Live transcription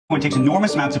It takes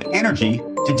enormous amounts of energy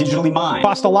to digitally mine.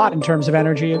 Cost a lot in terms of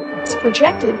energy. It's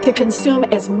projected to consume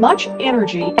as much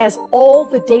energy as all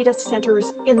the data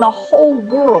centers in the whole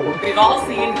world. We've all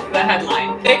seen the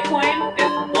headline. Bitcoin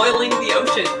is boiling the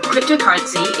ocean.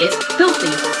 Cryptocurrency is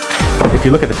filthy. If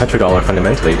you look at the petrodollar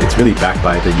fundamentally, it's really backed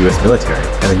by the US military.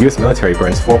 And the US military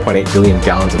burns 4.8 billion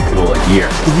gallons of fuel a year.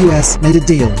 The US made a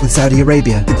deal with Saudi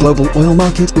Arabia. The global oil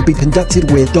market would be conducted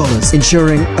with dollars,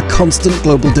 ensuring a constant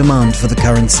global demand for the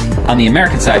currency. On the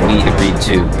American side, we agreed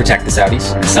to protect the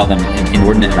Saudis and sell them an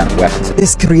inordinate amount of weapons.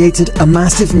 This created a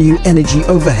massive new energy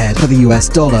overhead for the US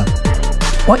dollar.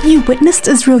 What you witnessed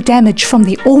is real damage from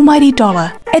the almighty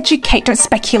dollar. Educate, don't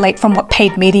speculate from what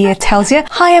paid media tells you.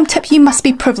 Hi, I'm Tip, you must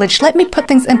be privileged. Let me put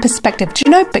things in perspective. Do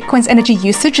you know Bitcoin's energy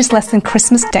usage is less than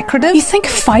Christmas decorative? You think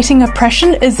fighting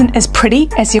oppression isn't as pretty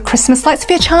as your Christmas lights?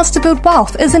 For your chance to build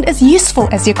wealth isn't as useful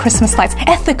as your Christmas lights?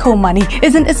 Ethical money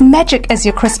isn't as magic as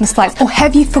your Christmas lights? Or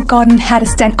have you forgotten how to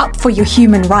stand up for your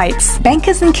human rights?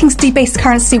 Bankers and kings debase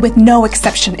currency with no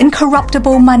exception.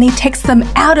 Incorruptible money takes them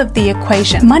out of the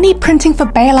equation. Money printing for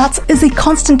bailouts is a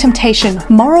constant temptation.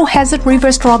 Moral hazard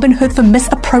reversed Robin Hood for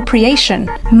misappropriation.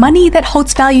 Money that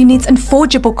holds value needs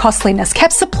inforgeable costliness.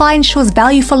 Capped supply ensures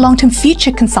value for long-term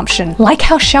future consumption. Like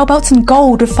how shell belts and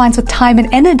gold refines with time and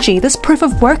energy, this proof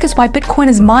of work is why Bitcoin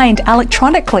is mined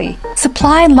electronically.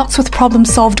 Supply unlocks with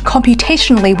problems solved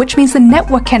computationally, which means the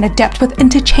network can adapt with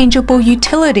interchangeable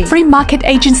utility. Free market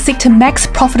agents seek to max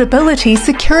profitability,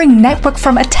 securing network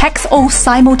from attacks all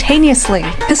simultaneously.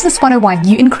 Business 101,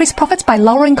 you increase profits by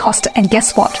lowering cost, and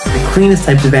guess what? The cleanest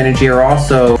types of energy are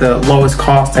also the lowest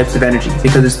cost types of energy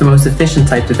because it's the most efficient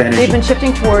types of energy. They've been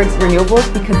shifting towards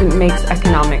renewables because it makes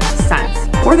economic sense.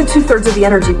 More than 2/3 of the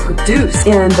energy produced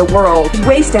in the world is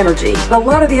waste energy. A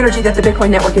lot of the energy that the Bitcoin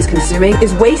network is consuming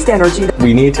is waste energy.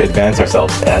 We need to advance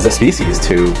ourselves as a species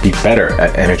to be better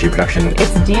at energy production.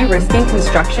 It's de-risking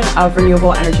construction of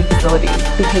renewable energy facilities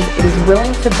because it is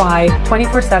willing to buy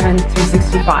 24/7,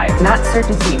 365. And that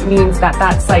certainty means that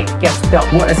that site gets built.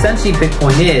 What essentially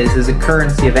Bitcoin is a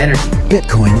currency of energy.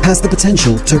 Bitcoin has the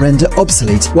potential to render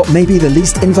obsolete what may be the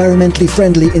least environmentally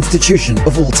friendly institution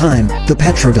of all time, the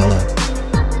petrodollar.